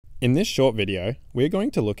In this short video, we're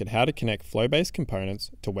going to look at how to connect Flowbase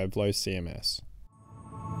components to Webflow CMS.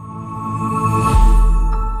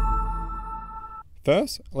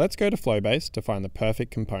 First, let's go to Flowbase to find the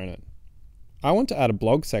perfect component. I want to add a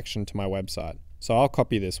blog section to my website, so I'll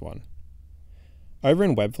copy this one. Over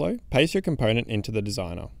in Webflow, paste your component into the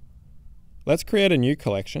designer. Let's create a new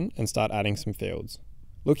collection and start adding some fields.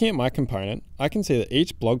 Looking at my component, I can see that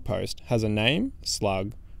each blog post has a name,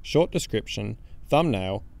 slug, short description,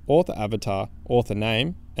 thumbnail, author avatar, author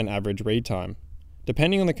name, and average read time.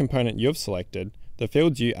 Depending on the component you've selected, the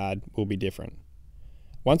fields you add will be different.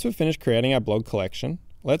 Once we've finished creating our blog collection,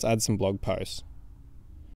 let's add some blog posts.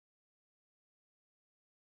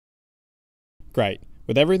 Great,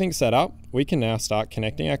 with everything set up, we can now start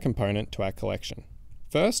connecting our component to our collection.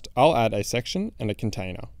 First, I'll add a section and a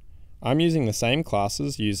container. I'm using the same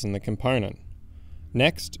classes used in the component.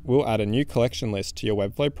 Next, we'll add a new collection list to your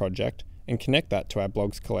Webflow project and connect that to our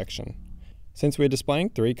blog's collection. Since we're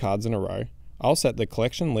displaying 3 cards in a row, I'll set the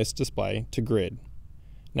collection list display to grid.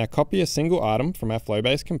 Now copy a single item from our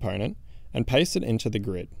Flowbase component and paste it into the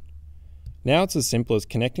grid. Now it's as simple as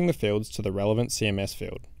connecting the fields to the relevant CMS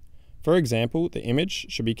field. For example, the image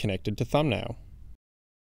should be connected to thumbnail.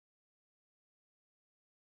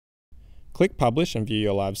 Click Publish and view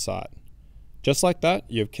your live site. Just like that,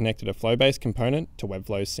 you have connected a Flowbase component to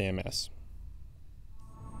Webflow CMS.